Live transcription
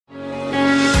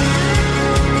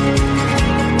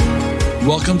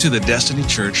Welcome to the Destiny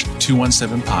Church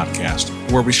 217 podcast,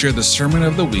 where we share the sermon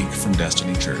of the week from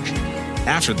Destiny Church.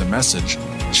 After the message,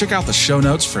 check out the show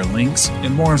notes for links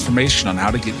and more information on how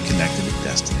to get connected with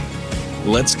Destiny.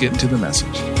 Let's get into the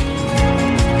message.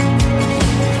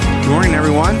 Good morning,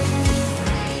 everyone.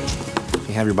 If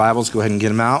you have your Bibles, go ahead and get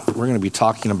them out. We're going to be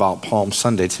talking about Palm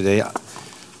Sunday today,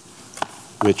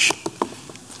 which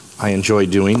I enjoy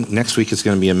doing. Next week is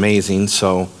going to be amazing,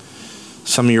 so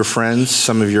some of your friends,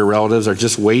 some of your relatives are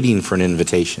just waiting for an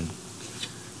invitation.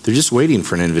 They're just waiting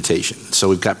for an invitation. So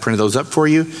we've got printed those up for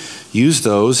you. Use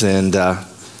those and until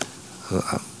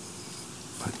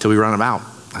we run them out.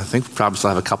 I think we probably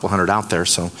still have a couple hundred out there,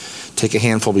 so take a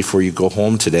handful before you go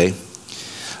home today.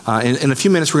 In a few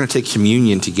minutes, we're going to take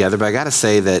communion together, but I got to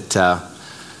say that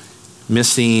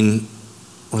missing,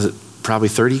 was it probably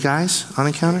 30 guys on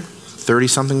encounter?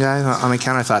 30-something guys on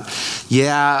encounter. I thought,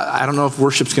 I don't know if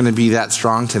worship's going to be that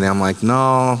strong today. I'm like,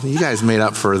 no, you guys made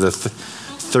up for the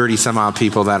 30-some-odd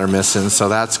people that are missing, so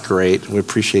that's great. We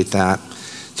appreciate that.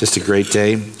 Just a great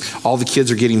day. All the kids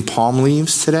are getting palm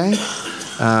leaves today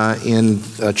in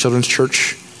Children's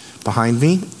Church behind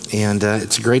me, and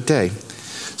it's a great day.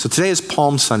 So today is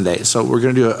Palm Sunday, so we're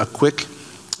going to do a quick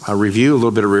review, a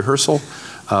little bit of rehearsal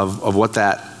of what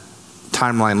that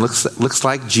timeline looks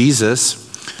like. Jesus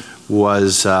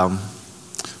was,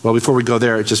 before we go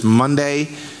there, it's just Monday.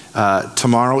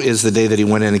 Tomorrow is the day that he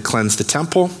went in and cleansed the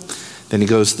temple. Then he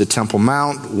goes to the Temple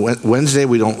Mount. Wednesday,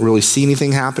 we don't really see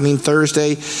anything happening.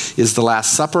 Thursday is the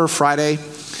Last Supper. Friday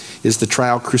is the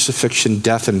trial, crucifixion,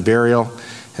 death, and burial.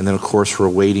 And then, of course, we're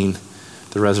awaiting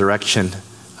the resurrection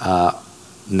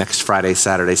next Friday,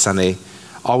 Saturday, Sunday.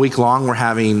 All week long, we're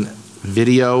having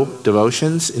video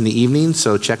devotions in the evening,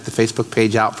 so check the Facebook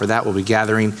page out for that. We'll be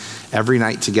gathering every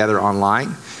night together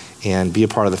online and be a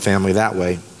part of the family that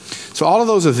way. So all of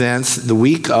those events, the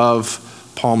week of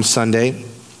Palm Sunday,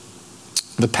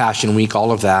 the Passion Week,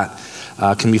 all of that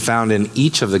can be found in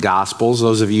each of the Gospels.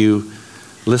 Those of you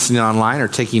listening online or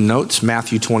taking notes,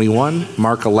 Matthew 21,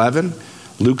 Mark 11,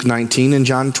 Luke 19, and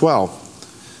John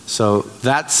 12. So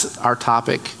that's our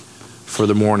topic for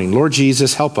the morning. Lord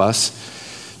Jesus, help us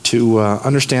to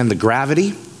understand the gravity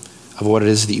of what it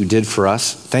is that you did for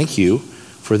us. Thank you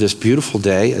for this beautiful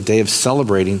day, a day of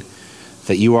celebrating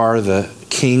that you are the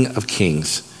King of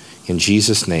Kings. In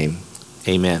Jesus' name,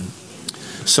 amen.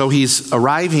 So he's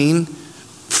arriving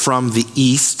from the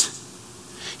east.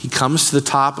 He comes to the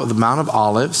top of the Mount of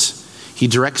Olives. He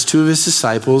directs two of his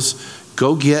disciples,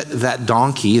 go get that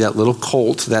donkey, that little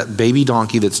colt, that baby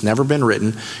donkey that's never been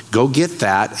ridden. Go get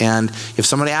that. And if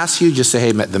somebody asks you, just say,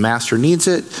 hey, the master needs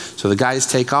it. So the guys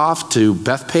take off to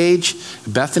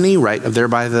Bethany, right up there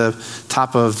by the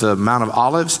top of the Mount of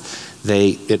Olives.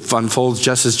 It unfolds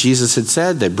just as Jesus had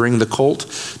said. They bring the colt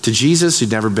to Jesus,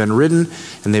 who'd never been ridden,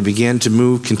 and they begin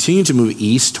to continue to move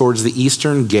east towards the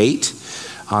eastern gate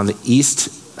on the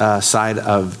east side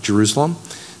of Jerusalem,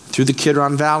 through the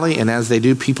Kidron Valley, and as they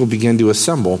do, people begin to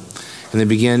assemble, and they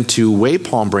begin to wave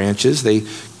palm branches. They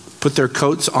put their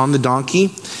coats on the donkey,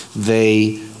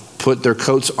 they put their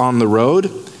coats on the road,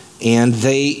 and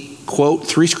they quote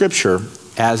three scripture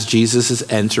as Jesus is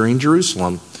entering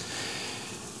Jerusalem.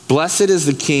 Blessed is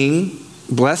the King,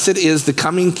 blessed is the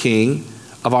coming King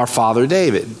of our father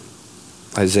David.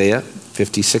 Isaiah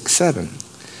 56:7.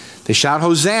 They shout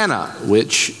Hosanna,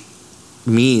 which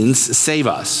means save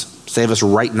us. Save us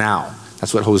right now.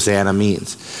 That's what Hosanna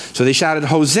means. So they shouted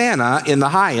Hosanna in the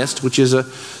highest, which is a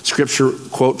scripture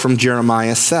quote from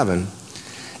Jeremiah 7.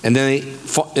 And then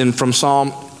from Psalm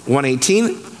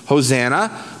 118,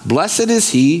 Hosanna, blessed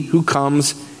is he who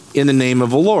comes in the name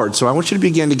of the Lord. So I want you to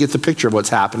begin to get the picture of what's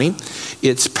happening.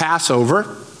 It's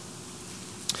Passover.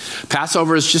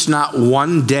 Passover is just not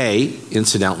one day,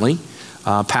 incidentally.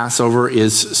 Passover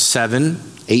is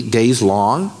 7-8 days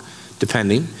long,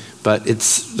 depending. But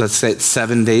let's say it's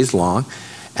 7 days long.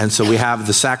 And so we have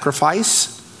the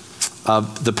sacrifice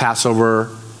of the Passover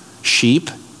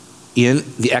sheep in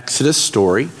the Exodus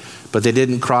story, but they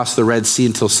didn't cross the Red Sea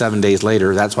until 7 days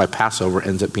later. That's why Passover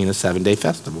ends up being a 7-day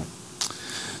festival.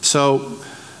 So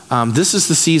this is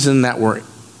the season that we're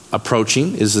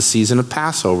approaching, is the season of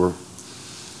Passover.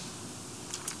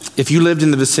 If you lived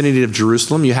in the vicinity of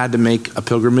Jerusalem, you had to make a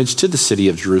pilgrimage to the city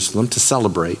of Jerusalem to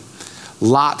celebrate.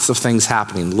 Lots of things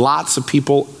happening. Lots of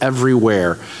people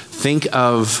everywhere. Think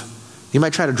of, you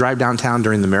might try to drive downtown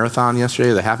during the marathon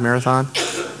yesterday, the half marathon.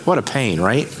 What a pain,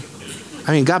 right?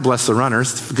 I mean, God bless the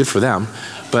runners. Good for them.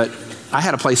 But I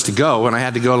had a place to go, and I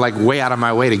had to go like way out of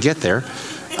my way to get there.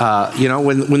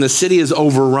 When the city is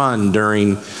overrun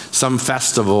during some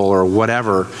festival or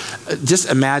whatever, just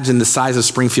imagine the size of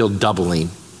Springfield doubling,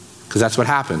 because that's what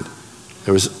happened.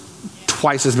 There was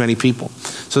twice as many people.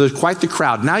 So there's quite the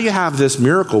crowd. Now you have this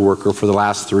miracle worker for the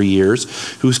last 3 years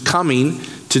who's coming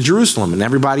to Jerusalem, and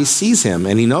everybody sees him,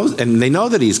 and they know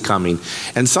that he's coming.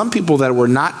 And some people that were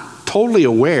not totally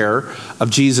aware of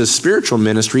Jesus' spiritual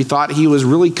ministry thought he was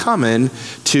really coming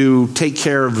to take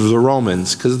care of the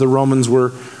Romans, because the Romans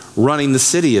were running the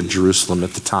city of Jerusalem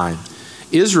at the time.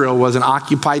 Israel was an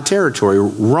occupied territory.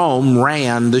 Rome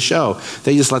ran the show.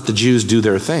 They just let the Jews do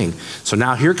their thing. So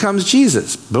now here comes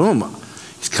Jesus. Boom.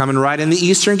 He's coming right in the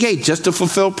eastern gate just to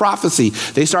fulfill prophecy.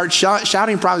 They start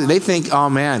shouting prophecy. They think, oh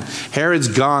man, Herod's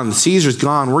gone, Caesar's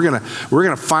gone. We're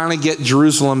gonna finally get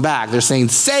Jerusalem back. They're saying,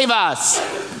 save us,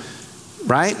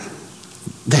 right?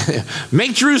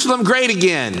 Make Jerusalem great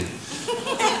again,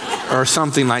 or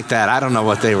something like that. I don't know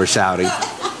what they were shouting.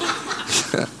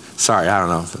 Sorry, I don't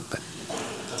know.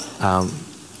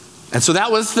 And so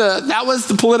that was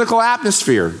the political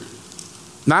atmosphere.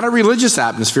 Not a religious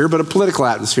atmosphere, but a political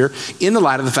atmosphere in the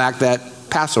light of the fact that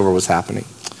Passover was happening.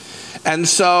 And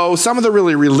so some of the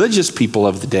really religious people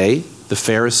of the day, the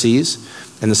Pharisees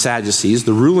and the Sadducees,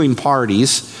 the ruling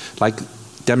parties like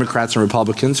Democrats and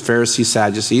Republicans, Pharisees,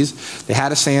 Sadducees, they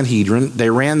had a Sanhedrin. They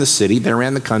ran the city. They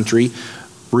ran the country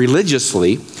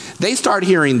religiously. They start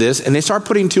hearing this and they start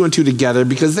putting two and two together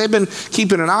because they've been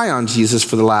keeping an eye on Jesus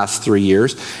for the last 3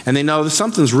 years. And they know that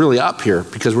something's really up here,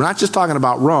 because we're not just talking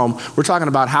about Rome. We're talking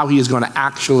about how he is going to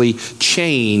actually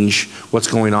change what's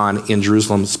going on in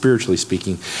Jerusalem, spiritually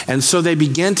speaking. And so they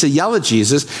begin to yell at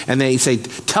Jesus and they say,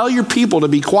 tell your people to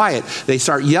be quiet. They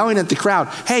start yelling at the crowd.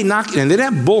 Hey, knock it. And they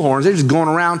didn't have bullhorns. They're just going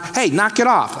around. Hey, knock it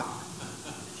off.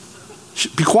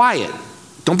 Be quiet.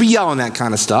 Don't be yelling that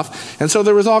kind of stuff. And so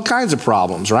there was all kinds of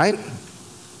problems, right?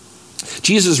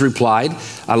 Jesus replied,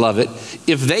 I love it,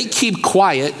 if they keep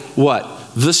quiet, what?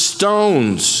 The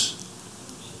stones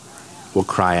will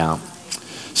cry out.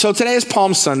 So today is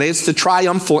Palm Sunday. It's the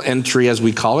triumphal entry, as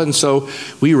we call it. And so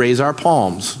we raise our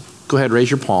palms. Go ahead, raise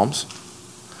your palms.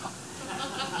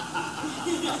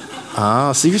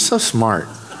 Oh, so you're so smart.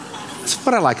 That's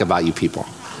what I like about you people.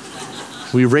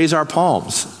 We raise our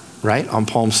palms, right, on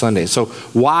Palm Sunday. So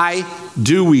why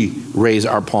do we raise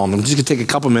our palms? I'm just going to take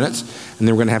a couple minutes, and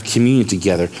then we're going to have communion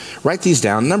together. Write these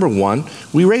down. Number one,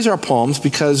 we raise our palms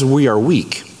because we are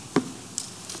weak.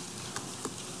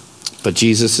 But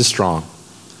Jesus is strong.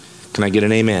 Can I get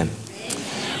an amen?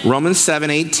 Romans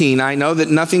 7:18, I know that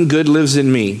nothing good lives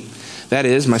in me. That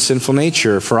is, my sinful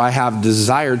nature. For I have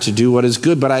desired to do what is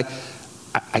good, but I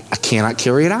cannot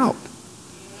carry it out.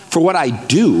 For what I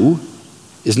do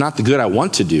is not the good I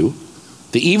want to do.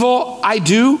 The evil I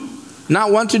do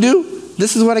not want to do,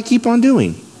 this is what I keep on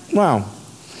doing. Wow.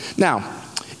 Now,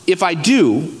 if I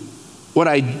do what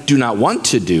I do not want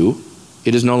to do,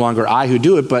 it is no longer I who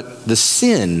do it, but the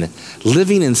sin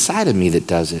living inside of me that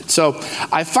does it. So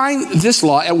I find this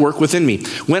law at work within me.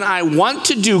 When I want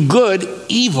to do good,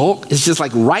 evil is just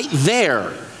like right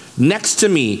there next to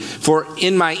me. For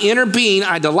in my inner being,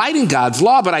 I delight in God's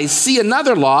law, but I see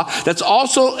another law that's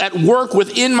also at work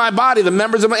within my body, the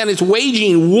members of my, and it's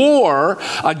waging war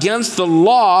against the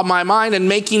law of my mind and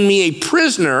making me a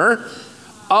prisoner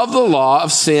of the law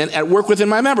of sin at work within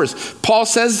my members. Paul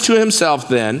says to himself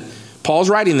then, Paul's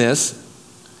writing this,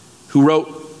 who wrote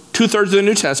 2/3 of the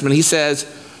New Testament. He says,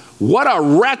 what a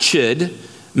wretched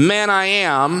man I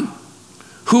am.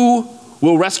 Who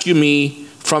will rescue me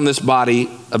from this body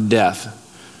of death?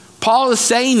 Paul is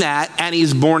saying that, and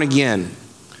he's born again.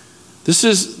 This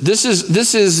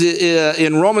is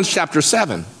in Romans chapter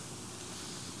 7.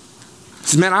 He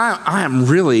says, man, I am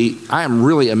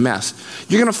really a mess.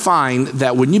 You're going to find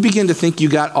that when you begin to think you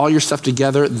got all your stuff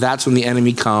together, that's when the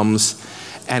enemy comes.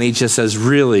 And he just says,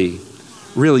 really,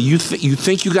 you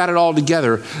think you got it all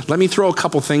together? Let me throw a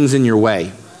couple things in your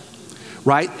way.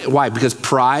 Right? Why? Because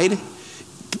pride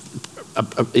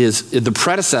is the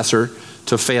predecessor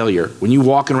to failure. When you're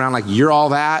walking around like you're all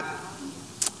that,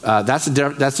 that's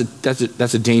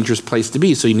a dangerous place to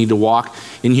be. So you need to walk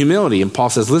in humility. And Paul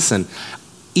says, listen,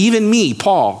 even me,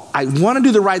 Paul, I want to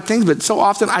do the right things, but so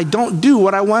often I don't do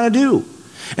what I want to do.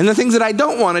 And the things that I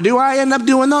don't want to do, I end up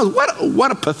doing those.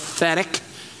 What a pathetic,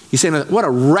 he's saying, what a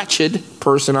wretched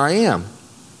person I am.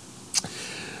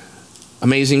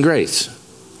 Amazing grace.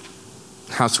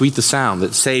 How sweet the sound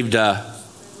that saved a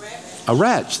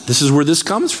wretch. This is where this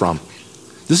comes from.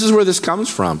 This is where this comes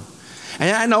from.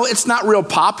 And I know it's not real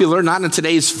popular, not in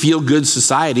today's feel-good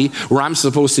society where I'm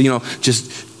supposed to,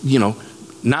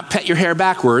 not pet your hair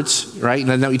backwards, right? And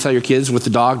then you tell your kids with the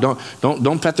dog,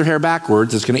 don't pet their hair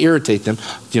backwards. It's going to irritate them.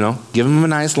 Give them a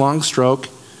nice long stroke,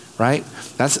 right?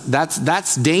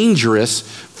 That's dangerous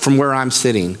from where I'm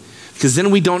sitting. Because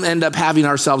then we don't end up having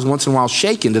ourselves once in a while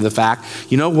shaken to the fact,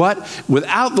 you know what?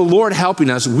 Without the Lord helping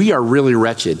us, we are really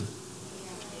wretched.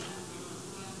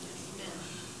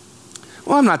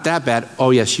 Well, I'm not that bad. Oh,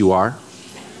 yes, you are.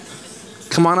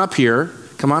 Come on up here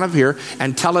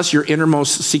and tell us your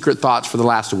innermost secret thoughts for the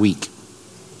last week.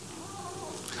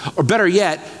 Or better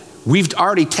yet, we've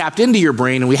already tapped into your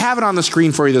brain and we have it on the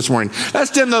screen for you this morning.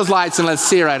 Let's dim those lights and let's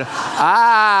see it right.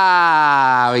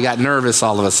 We got nervous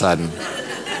all of a sudden.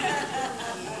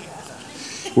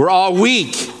 We're all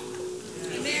weak.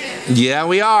 Yeah,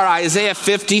 we are. Isaiah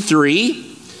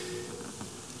 53.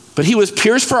 But he was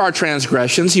pierced for our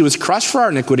transgressions. He was crushed for our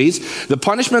iniquities. The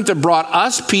punishment that brought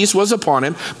us peace was upon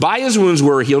him. By his wounds we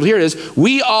were healed. Here it is.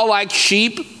 We all like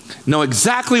sheep know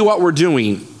exactly what we're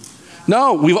doing.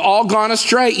 No, we've all gone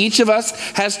astray. Each of us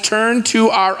has turned to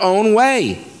our own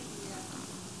way.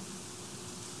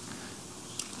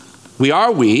 We are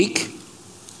weak,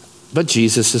 but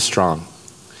Jesus is strong.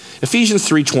 Ephesians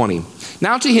 3:20.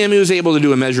 Now to him who is able to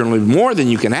do immeasurably more than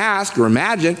you can ask or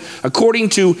imagine, according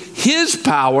to his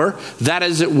power that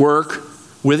is at work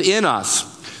within us.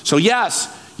 So yes,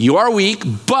 you are weak,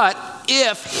 but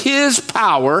if his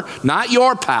power, not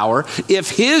your power,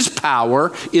 if his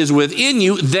power is within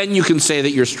you, then you can say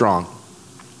that you're strong.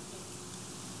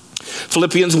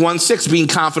 Philippians 1:6, being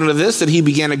confident of this, that he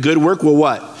began a good work, will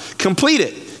what? Complete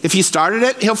it. If he started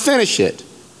it, he'll finish it.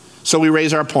 So we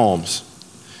raise our palms.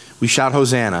 We shout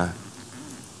Hosanna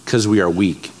because we are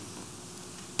weak.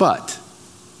 But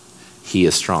he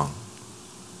is strong.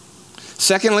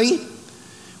 Secondly,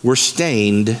 we're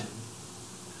stained,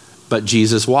 but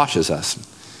Jesus washes us.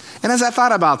 And as I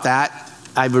thought about that,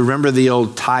 I remember the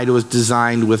old Tide was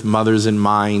designed with mothers in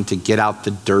mind to get out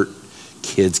the dirt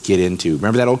kids get into.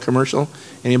 Remember that old commercial?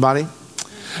 Anybody?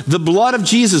 The blood of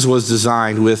Jesus was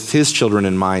designed with his children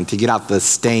in mind to get out the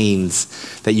stains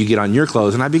that you get on your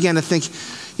clothes. And I began to think,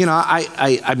 you know,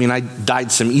 I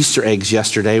dyed some Easter eggs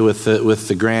yesterday with the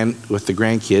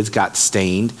grandkids, got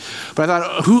stained. But I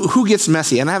thought, who gets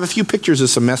messy? And I have a few pictures of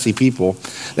some messy people.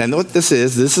 And what this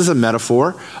is a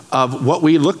metaphor of what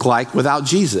we look like without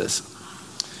Jesus.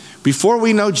 Before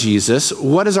we know Jesus,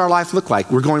 what does our life look like?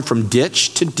 We're going from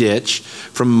ditch to ditch,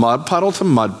 from mud puddle to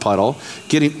mud puddle.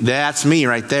 That's me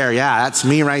right there. Yeah, that's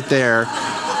me right there.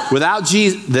 Without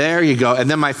Jesus, there you go.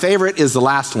 And then my favorite is the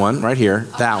last one right here,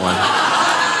 that one.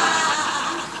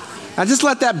 Now just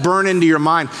let that burn into your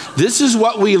mind. This is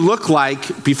what we look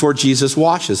like before Jesus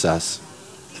washes us.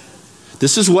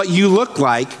 This is what you look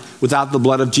like without the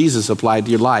blood of Jesus applied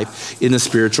to your life in the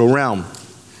spiritual realm.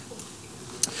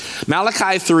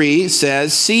 Malachi 3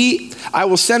 says, see, I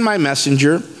will send my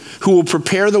messenger who will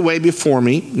prepare the way before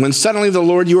me. When suddenly the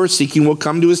Lord you are seeking will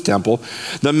come to his temple,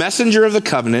 the messenger of the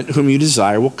covenant whom you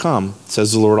desire will come,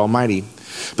 says the Lord Almighty.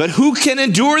 But who can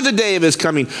endure the day of his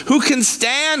coming? Who can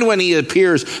stand when he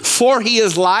appears? For he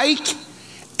is like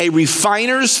a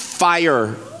refiner's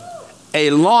fire,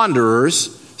 a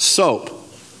launderer's soap.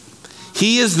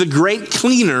 He is the great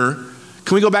cleaner.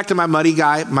 Can we go back to my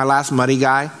last muddy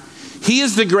guy? He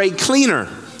is the great cleaner.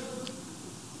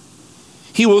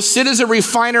 He will sit as a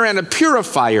refiner and a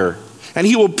purifier, and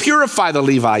he will purify the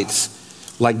Levites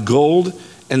like gold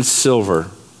and silver.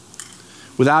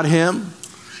 Without him,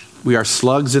 we are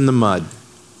slugs in the mud.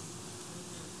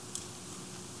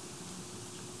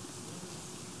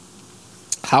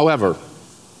 However,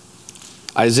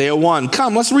 Isaiah 1,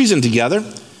 come, let's reason together.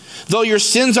 Though your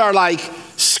sins are like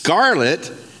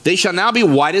scarlet, they shall now be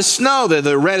white as snow.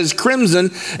 The red as crimson,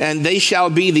 and they shall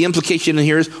be, the implication in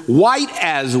here is, white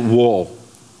as wool.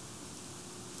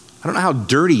 I don't know how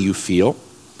dirty you feel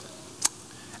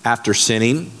after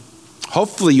sinning.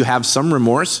 Hopefully you have some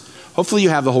remorse. Hopefully you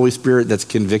have the Holy Spirit that's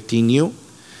convicting you,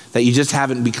 that you just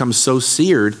haven't become so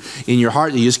seared in your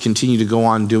heart that you just continue to go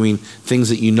on doing things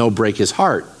that you know break his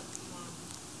heart.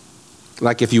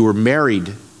 Like if you were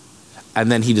married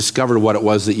and then he discovered what it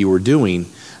was that you were doing,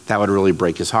 that would really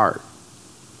break his heart.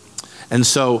 And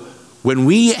so when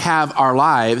we have our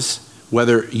lives,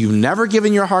 whether you've never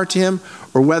given your heart to him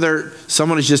or whether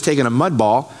someone has just taken a mud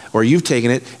ball or you've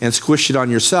taken it and squished it on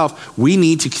yourself, we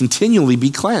need to continually be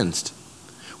cleansed.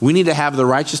 We need to have the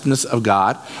righteousness of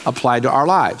God applied to our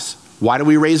lives. Why do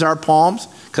we raise our palms?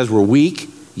 Because we're weak,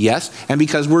 yes, and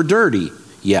because we're dirty,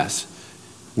 yes.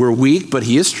 We're weak, but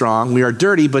he is strong. We are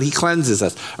dirty, but he cleanses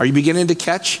us. Are you beginning to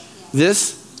catch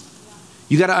this?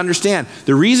 You got to understand,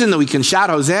 the reason that we can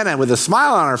shout Hosanna with a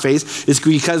smile on our face is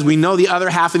because we know the other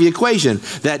half of the equation,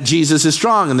 that Jesus is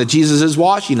strong and that Jesus is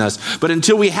washing us. But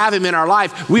until we have him in our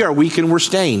life, we are weak and we're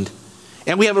stained.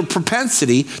 And we have a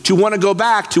propensity to want to go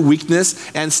back to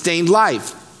weakness and stained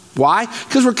life. Why?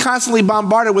 Because we're constantly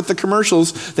bombarded with the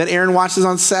commercials that Aaron watches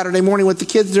on Saturday morning with the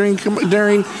kids during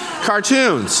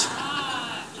cartoons.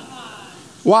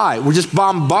 Why? We're just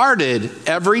bombarded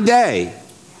every day.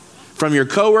 From your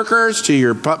coworkers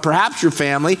to perhaps your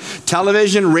family,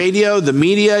 television, radio, the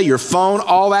media, your phone,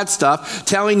 all that stuff,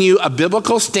 telling you a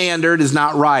biblical standard is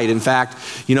not right. In fact,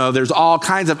 there's all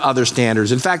kinds of other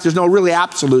standards. In fact, there's no really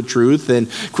absolute truth, and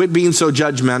quit being so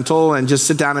judgmental and just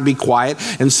sit down and be quiet.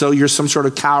 And so you're some sort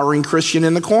of cowering Christian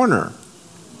in the corner.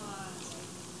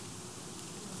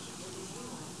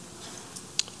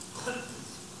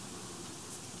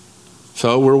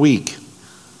 So we're weak.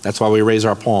 That's why we raise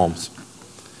our palms.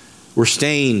 We're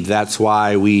stained. That's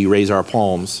why we raise our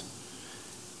palms.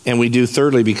 And we do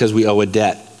thirdly because we owe a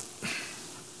debt. I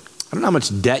don't know how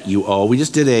much debt you owe. We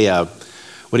just did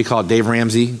Dave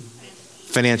Ramsey,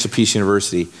 Financial Peace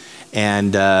University.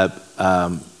 And I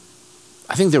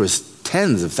think there was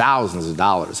tens of thousands of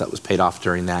dollars that was paid off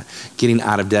during that. Getting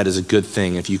out of debt is a good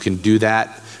thing. If you can do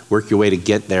that, work your way to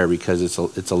get there, because it's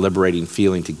a liberating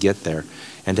feeling to get there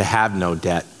and to have no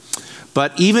debt.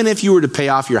 But even if you were to pay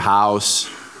off your house,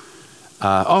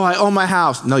 I owe my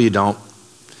house. No, you don't.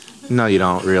 No, you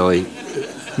don't really.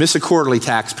 Miss a quarterly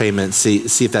tax payment. See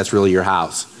if that's really your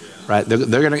house, right?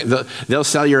 They'll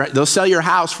sell your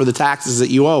house for the taxes that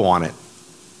you owe on it.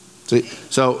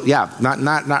 So yeah,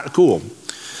 not cool.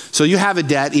 So you have a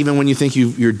debt even when you think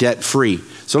you're debt free.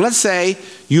 So let's say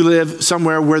you live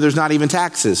somewhere where there's not even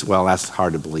taxes. Well, that's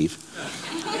hard to believe.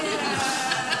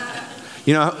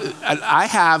 I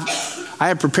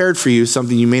have prepared for you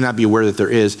something you may not be aware that there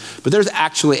is, but there's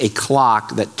actually a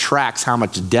clock that tracks how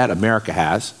much debt America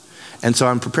has. And so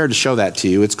I'm prepared to show that to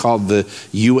you. It's called the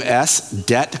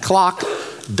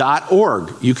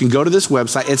USDebtClock.org. You can go to this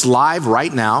website. It's live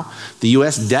right now, the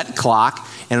US Debt Clock.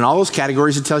 And in all those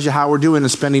categories, it tells you how we're doing in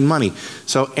spending money.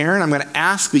 So Aaron, I'm going to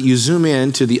ask that you zoom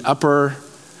in to the upper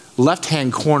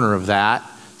left-hand corner of that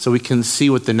so we can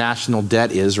see what the national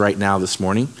debt is right now this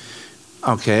morning.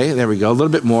 Okay, there we go. A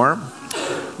little bit more.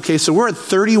 Okay, so we're at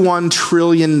 $31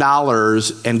 trillion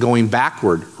and going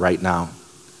backward right now.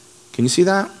 Can you see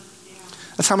that?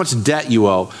 That's how much debt you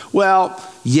owe. Well,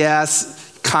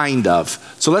 yes, kind of.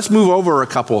 So let's move over a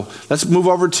couple. Let's move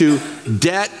over to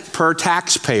debt per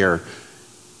taxpayer,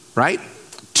 right?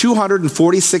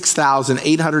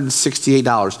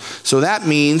 $246,868. So that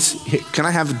means, can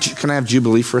I have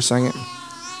Jubilee for a second?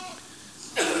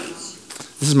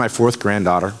 This is my fourth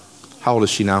granddaughter. How old is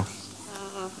she now?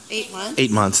 8 months.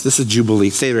 8 months. This is Jubilee.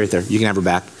 Stay right there. You can have her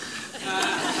back.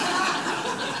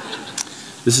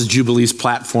 This is Jubilee's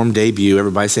platform debut.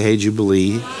 Everybody say, hey,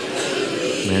 Jubilee.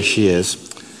 There she is.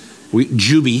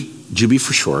 Juby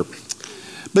for short.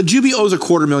 But Juby owes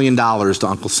 $250,000 to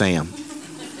Uncle Sam.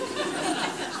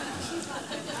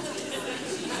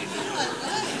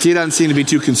 He doesn't seem to be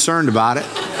too concerned about it.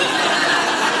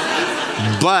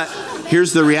 But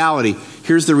here's the reality.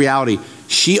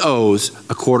 She owes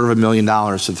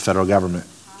 $250,000 to the federal government.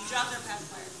 You dropped their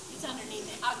pacifier. It's underneath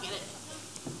it. I'll get it.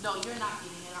 No, you're not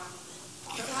getting it.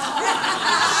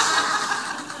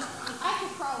 I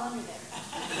could crawl under there.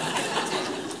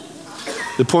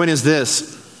 The point is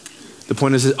this.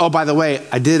 Oh, by the way,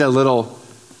 I did a little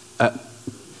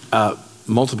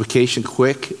multiplication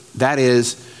quick. That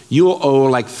is, you will owe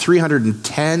like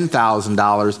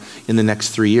 $310,000 in the next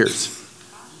 3 years.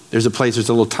 There's a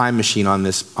little time machine on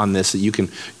this that you can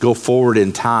go forward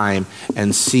in time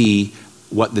and see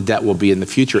what the debt will be in the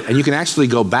future. And you can actually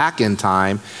go back in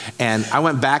time. And I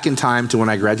went back in time to when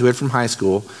I graduated from high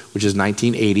school, which is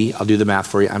 1980. I'll do the math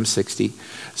for you. I'm 60.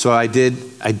 So I went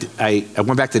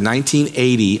back to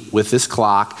 1980 with this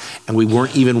clock, and we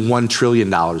weren't even $1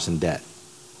 trillion in debt.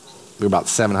 We were about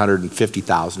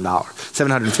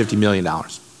 $750 million.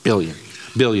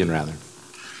 Billion rather.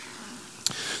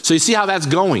 So you see how that's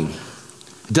going.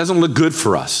 It doesn't look good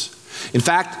for us. In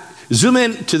fact, zoom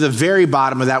in to the very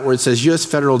bottom of that where it says U.S.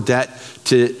 federal debt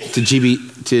to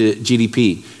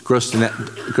GDP, gross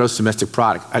domestic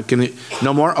product.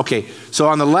 No more? Okay. So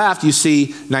on the left, you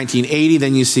see 1980,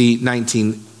 then you see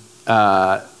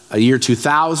year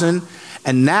 2000.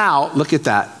 And now, look at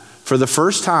that. For the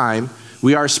first time,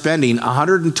 we are spending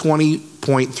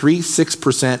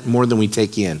 120.36% more than we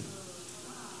take in.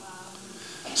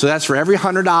 So that's for every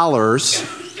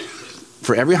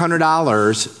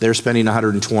 $100, they're spending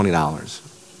 $120.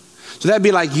 So that'd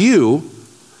be like you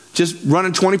just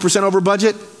running 20% over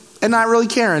budget and not really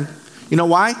caring. You know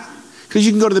why? Because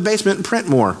you can go to the basement and print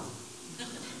more.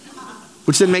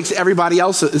 Which then makes everybody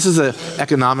else, this is an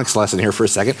economics lesson here for a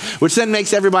second, which then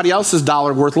makes everybody else's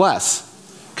dollar worth less.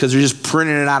 Because they're just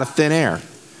printing it out of thin air.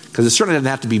 because it certainly doesn't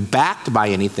have to be backed by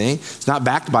anything. It's not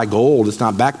backed by gold. It's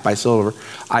not backed by silver.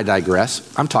 I digress.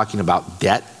 I'm talking about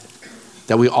debt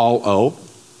that we all owe.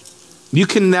 You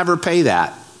can never pay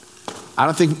that. I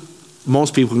don't think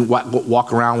most people can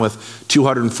walk around with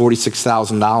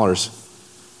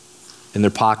 $246,000 in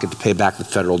their pocket to pay back the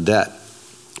federal debt.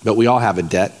 But we all have a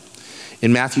debt.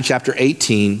 In Matthew chapter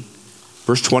 18,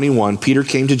 verse 21, Peter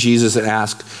came to Jesus and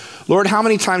asked, Lord, how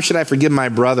many times should I forgive my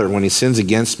brother when he sins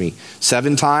against me?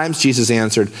 7 times? Jesus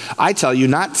answered, I tell you,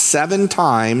 not 7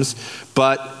 times,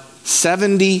 but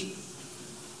 70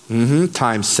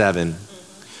 times 7.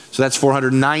 So that's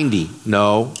 490.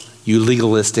 No, you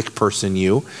legalistic person,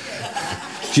 you.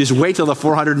 Just wait till the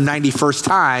 491st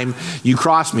time you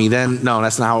cross me. Then, no,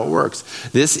 that's not how it works.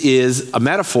 This is a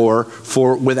metaphor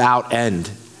for without end.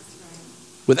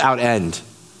 Without end.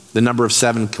 The number of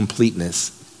 7,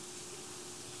 completeness.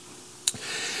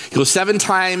 He goes 7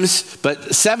 times,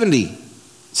 but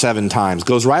 77 times.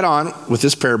 Goes right on with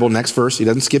this parable, next verse. He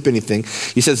doesn't skip anything.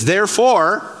 He says,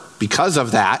 therefore, because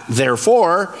of that,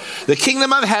 therefore, the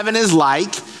kingdom of heaven is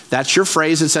like, that's your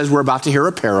phrase that says we're about to hear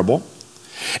a parable.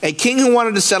 A king who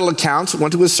wanted to settle accounts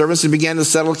went to his servants and began to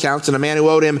settle accounts, and a man who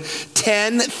owed him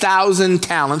 10,000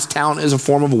 talents, talent is a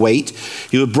form of weight,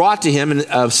 he was brought to him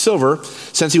of silver.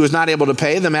 Since he was not able to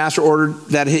pay, the master ordered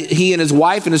that he and his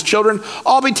wife and his children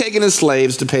all be taken as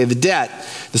slaves to pay the debt.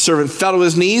 The servant fell to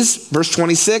his knees. Verse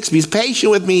 26, be patient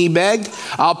with me, he begged.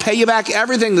 I'll pay you back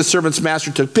everything. The servant's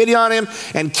master took pity on him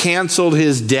and canceled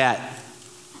his debt.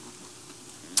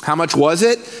 How much was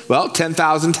it? Well,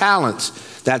 10,000 talents.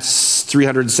 That's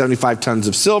 375 tons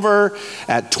of silver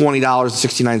at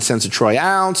 $20.69 a troy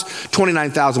ounce,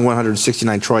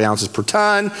 29,169 troy ounces per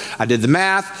ton. I did the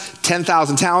math.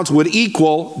 10,000 talents would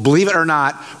equal, believe it or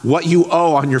not, what you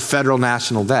owe on your federal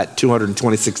national debt,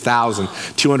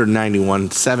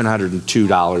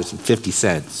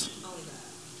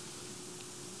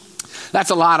 $226,291,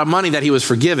 That's a lot of money that he was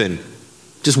forgiven,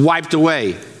 just wiped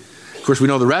away. Of course, we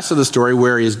know the rest of the story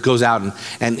where he goes out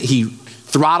and he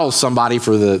throttles somebody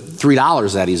for the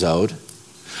 $3 that he's owed.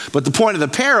 But the point of the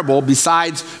parable,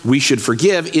 besides we should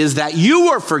forgive, is that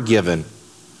you were forgiven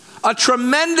a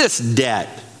tremendous debt.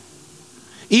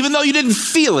 Even though you didn't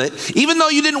feel it, even though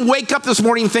you didn't wake up this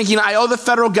morning thinking, I owe the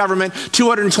federal government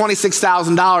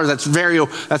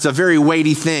 $226,000, that's a very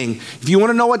weighty thing. If you want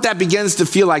to know what that begins to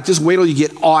feel like, just wait till you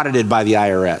get audited by the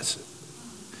IRS.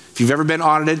 If you've ever been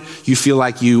audited, you feel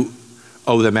like you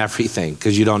owe them everything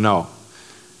because you don't know.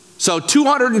 So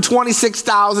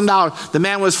 $226,000, the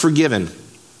man was forgiven.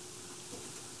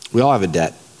 We all have a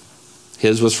debt.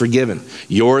 His was forgiven.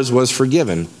 Yours was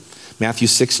forgiven. Matthew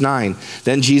 6:9.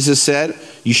 Then Jesus said,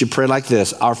 you should pray like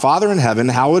this. Our Father in heaven,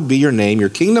 hallowed be your name. Your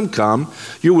kingdom come.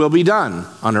 Your will be done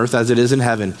on earth as it is in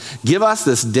heaven. Give us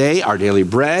this day our daily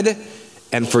bread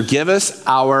and forgive us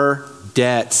our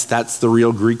debts. That's the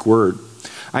real Greek word.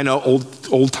 I know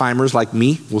old timers like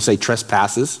me will say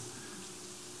trespasses.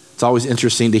 It's always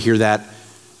interesting to hear that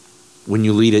when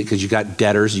you lead it because you got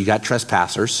debtors, you got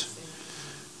trespassers.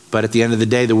 But at the end of the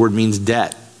day, the word means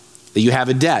debt. That you have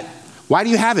a debt. Why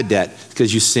do you have a debt?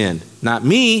 Because you sinned. Not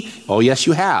me. Oh, yes,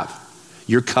 you have.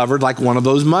 You're covered like one of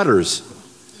those mutters.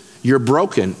 You're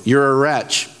broken. You're a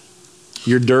wretch.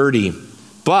 You're dirty.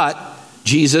 But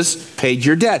Jesus paid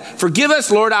your debt. Forgive us,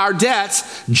 Lord, our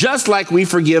debts, just like we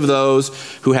forgive those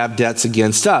who have debts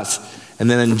against us. And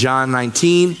then in John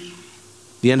 19,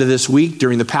 the end of this week,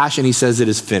 during the Passion, he says it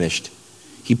is finished.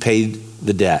 He paid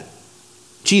the debt.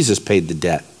 Jesus paid the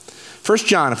debt. 1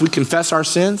 John, if we confess our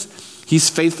sins, he's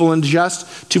faithful and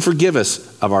just to forgive us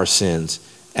of our sins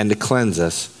and to cleanse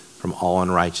us from all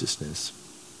unrighteousness.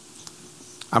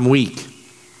 I'm weak.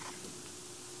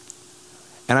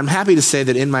 And I'm happy to say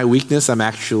that in my weakness, I'm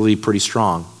actually pretty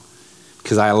strong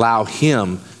because I allow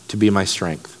him to be my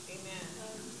strength,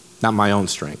 not my own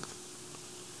strength.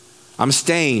 I'm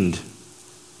stained.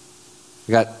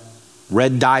 I got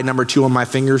red dye number 2 on my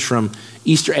fingers from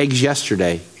Easter eggs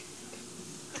yesterday.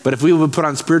 But if we would put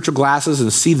on spiritual glasses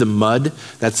and see the mud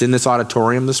that's in this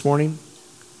auditorium this morning,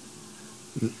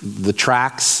 the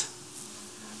tracks,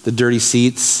 the dirty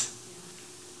seats,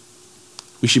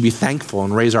 we should be thankful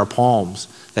and raise our palms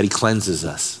that he cleanses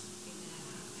us.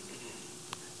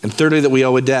 And thirdly, that we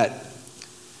owe a debt.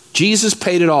 Jesus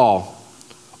paid it all.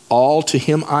 All to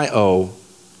him I owe.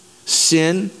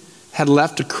 Sin had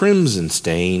left a crimson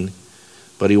stain,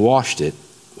 but he washed it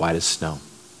white as snow.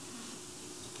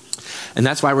 And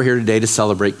that's why we're here today to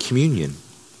celebrate communion.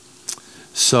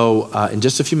 So in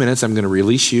just a few minutes, I'm going to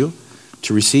release you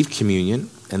to receive communion,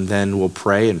 and then we'll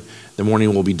pray, and the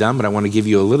morning will be done. But I want to give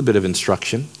you a little bit of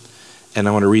instruction, and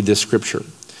I want to read this scripture.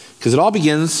 Because it all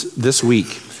begins this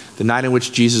week. the night in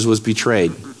which Jesus was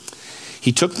betrayed.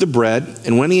 He took the bread,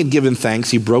 and when he had given thanks,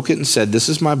 he broke it and said, "This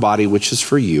is my body, which is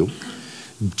for you.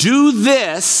 Do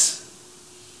this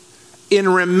in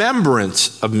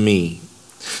remembrance of me."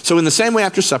 So in the same way,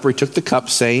 after supper, he took the cup,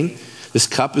 saying, "This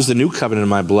cup is the new covenant in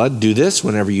my blood. Do this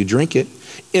whenever you drink it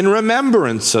in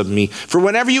remembrance of me. For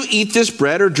whenever you eat this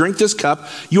bread or drink this cup,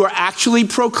 you are actually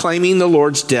proclaiming the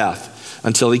Lord's death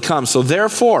until he comes. So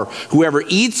therefore, whoever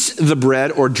eats the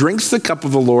bread or drinks the cup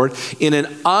of the Lord in an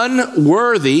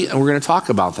unworthy," and we're going to talk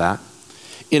about that,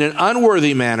 "in an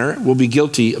unworthy manner will be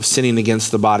guilty of sinning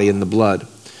against the body and the blood.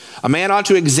 A man ought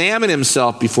to examine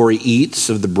himself before he eats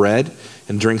of the bread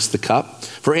and drinks the cup.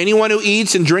 For anyone who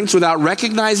eats and drinks without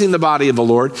recognizing the body of the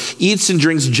Lord eats and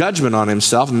drinks judgment on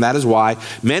himself, and that is why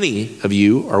many of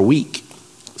you are weak,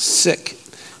 sick,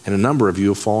 and a number of you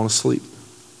have fallen asleep."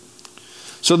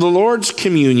 So the Lord's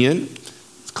communion,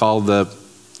 it's called the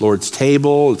Lord's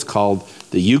table, it's called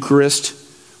the Eucharist,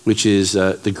 which is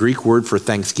the Greek word for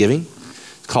thanksgiving.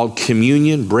 It's called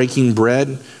communion, breaking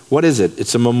bread. What is it?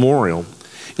 It's a memorial.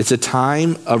 It's a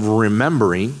time of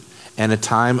remembering and a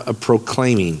time of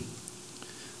proclaiming.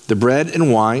 The bread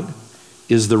and wine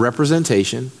is the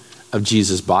representation of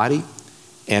Jesus' body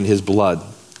and his blood.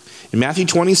 In Matthew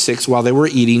 26, while they were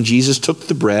eating, Jesus took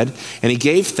the bread and he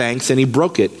gave thanks and he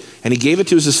broke it. And he gave it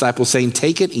to his disciples, saying,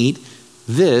 "Take and eat.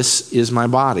 This is my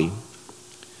body."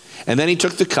 And then he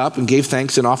took the cup and gave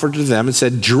thanks and offered it to them and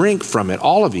said, "Drink from it,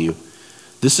 all of you.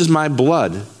 This is my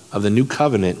blood of the new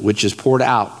covenant, which is poured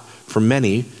out for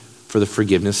many for the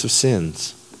forgiveness of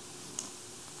sins."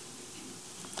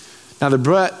 Now the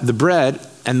bread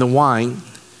and the wine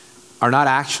are not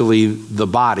actually the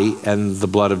body and the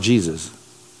blood of Jesus.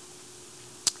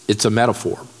 It's a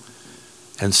metaphor.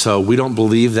 And so we don't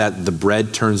believe that the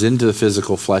bread turns into the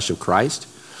physical flesh of Christ,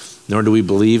 nor do we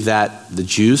believe that the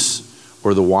juice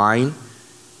or the wine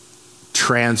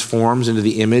transforms into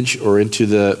the image or into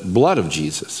the blood of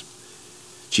Jesus.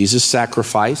 Jesus'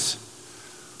 sacrifice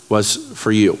was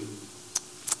for you.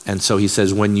 And so he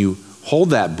says, when you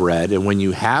hold that bread and when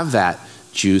you have that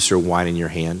juice or wine in your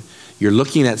hand, you're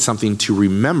looking at something to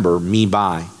remember me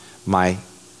by, my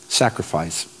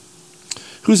sacrifice.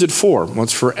 Who's it for? Well,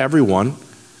 it's for everyone.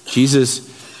 Jesus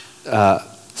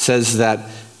says that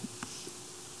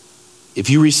if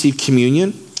you receive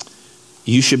communion,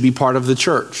 you should be part of the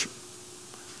church,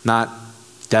 not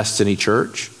Destiny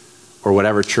Church or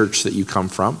whatever church that you come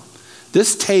from.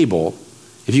 This table,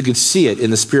 if you could see it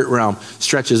in the spirit realm,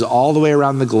 stretches all the way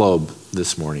around the globe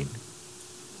this morning.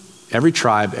 Every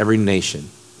tribe, every nation,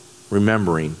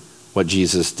 remembering what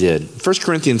Jesus did. 1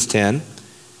 Corinthians 10,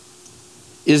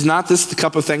 "Is not this the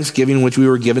cup of thanksgiving which we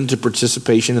were given to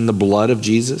participation in the blood of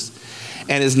Jesus?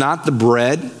 And is not the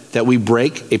bread that we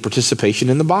break a participation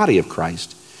in the body of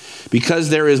Christ? Because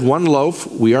there is one loaf,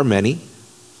 we are many,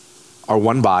 or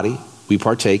one body, we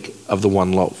partake of the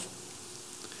one loaf."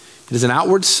 It is an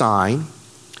outward sign,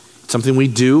 something we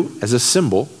do as a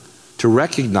symbol to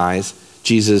recognize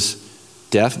Jesus'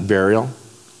 death, burial,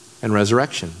 and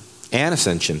resurrection, and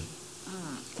ascension.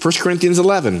 1 Corinthians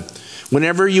 11,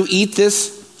 "Whenever you eat this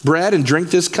bread and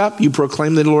drink this cup, you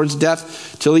proclaim the Lord's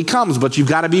death till he comes," but you've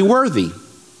got to be worthy.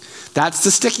 That's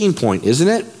the sticking point, isn't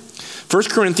it? 1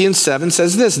 Corinthians 7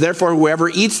 says this, "Therefore whoever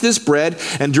eats this bread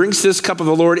and drinks this cup of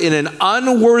the Lord in an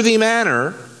unworthy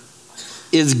manner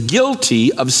is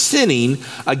guilty of sinning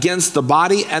against the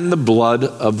body and the blood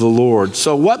of the Lord."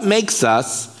 So what makes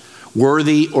us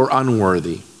worthy or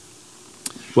unworthy?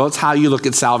 Well, it's how you look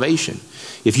at salvation.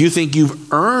 If you think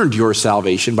you've earned your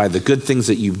salvation by the good things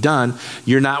that you've done,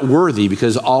 you're not worthy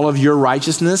because all of your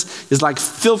righteousness is like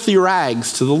filthy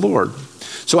rags to the Lord.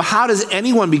 So how does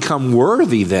anyone become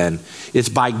worthy then? It's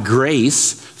by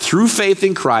grace through faith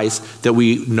in Christ that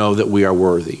we know that we are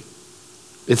worthy.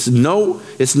 It's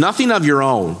nothing of your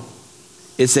own.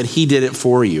 It's that he did it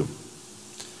for you,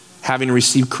 having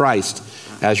received Christ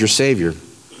as your Savior.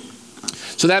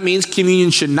 So that means communion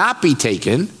should not be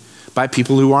taken by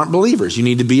people who aren't believers. You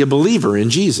need to be a believer in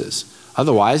Jesus.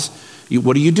 Otherwise,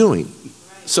 what are you doing?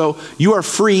 So you are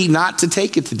free not to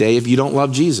take it today if you don't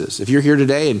love Jesus. If you're here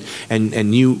today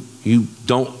and you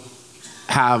don't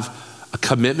have a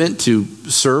commitment to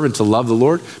serve and to love the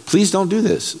Lord, please don't do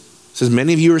this. It says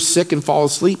many of you are sick and fall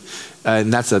asleep,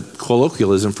 and that's a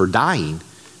colloquialism for dying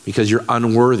because you're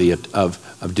unworthy of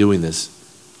doing this.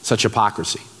 Such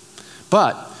hypocrisy.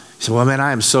 But you say, "Well, man,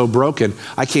 I am so broken.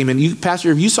 I came in.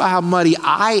 Pastor, if you saw how muddy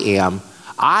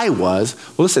I was.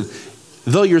 Well, listen,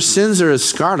 though your sins are as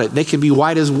scarlet, they can be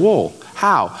white as wool.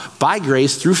 How? By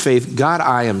grace, through faith. God,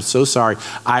 I am so sorry.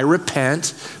 I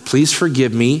repent. Please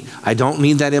forgive me. I don't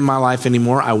need that in my life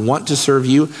anymore. I want to serve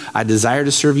you. I desire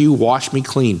to serve you. Wash me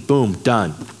clean. Boom,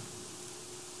 done.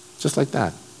 Just like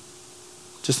that.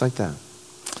 Just like that.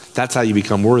 That's how you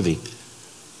become worthy.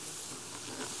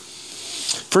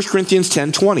 1 Corinthians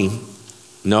 10:20.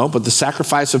 No, but the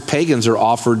sacrifice of pagans are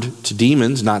offered to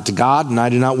demons, not to God, and I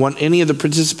do not want any of the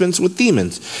participants with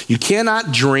demons. You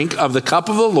cannot drink of the cup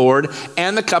of the Lord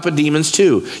and the cup of demons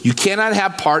too. You cannot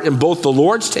have part in both the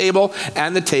Lord's table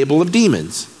and the table of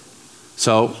demons.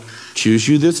 So choose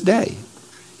you this day.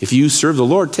 If you serve the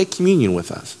Lord, take communion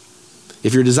with us.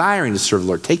 If you're desiring to serve the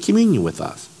Lord, take communion with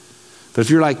us. But if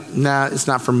you're like, nah, it's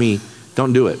not for me,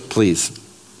 don't do it, please.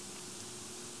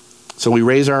 So we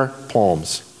raise our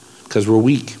palms because we're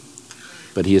weak,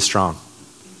 but he is strong.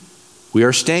 We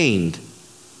are stained,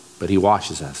 but he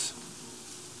washes us.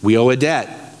 We owe a debt,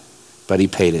 but he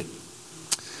paid it.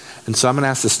 And so I'm going to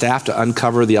ask the staff to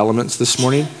uncover the elements this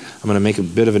morning. I'm going to make a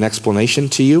bit of an explanation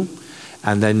to you,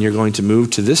 and then you're going to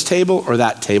move to this table or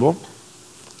that table,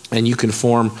 and you can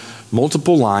form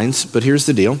multiple lines, but here's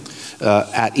the deal.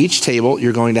 At each table,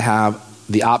 you're going to have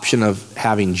the option of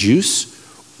having juice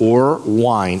or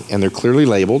wine, and they're clearly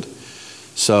labeled.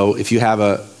 So if you have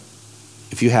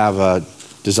a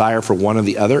desire for one or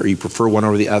the other, or you prefer one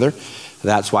over the other,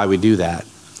 that's why we do that.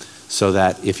 So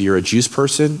that if you're a juice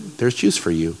person, there's juice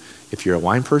for you. If you're a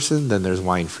wine person, then there's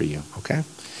wine for you, okay?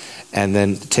 And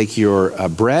then take your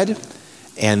bread,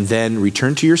 and then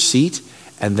return to your seat,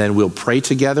 and then we'll pray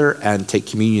together and take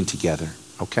communion together,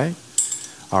 okay?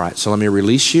 All right, so let me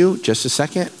release you just a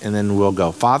second, and then we'll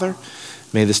go. Father,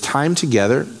 may this time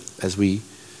together as we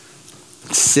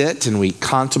sit and we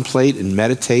contemplate and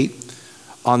meditate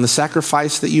on the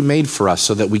sacrifice that you made for us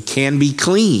so that we can be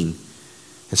clean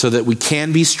and so that we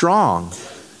can be strong.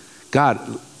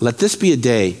 God, let this be a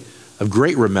day of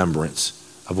great remembrance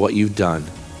of what you've done,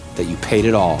 that you paid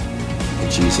it all. In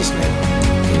Jesus' name,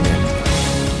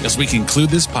 amen. As we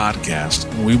conclude this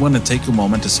podcast, we want to take a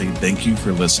moment to say thank you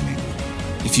for listening.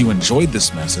 If you enjoyed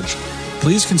this message,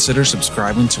 please consider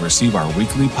subscribing to receive our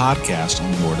weekly podcast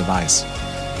on your device.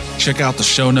 Check out the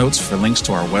show notes for links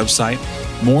to our website,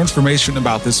 more information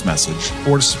about this message,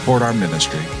 or to support our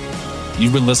ministry.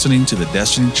 You've been listening to the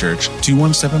Destiny Church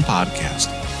 217 podcast,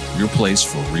 your place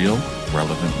for real,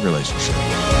 relevant relationship.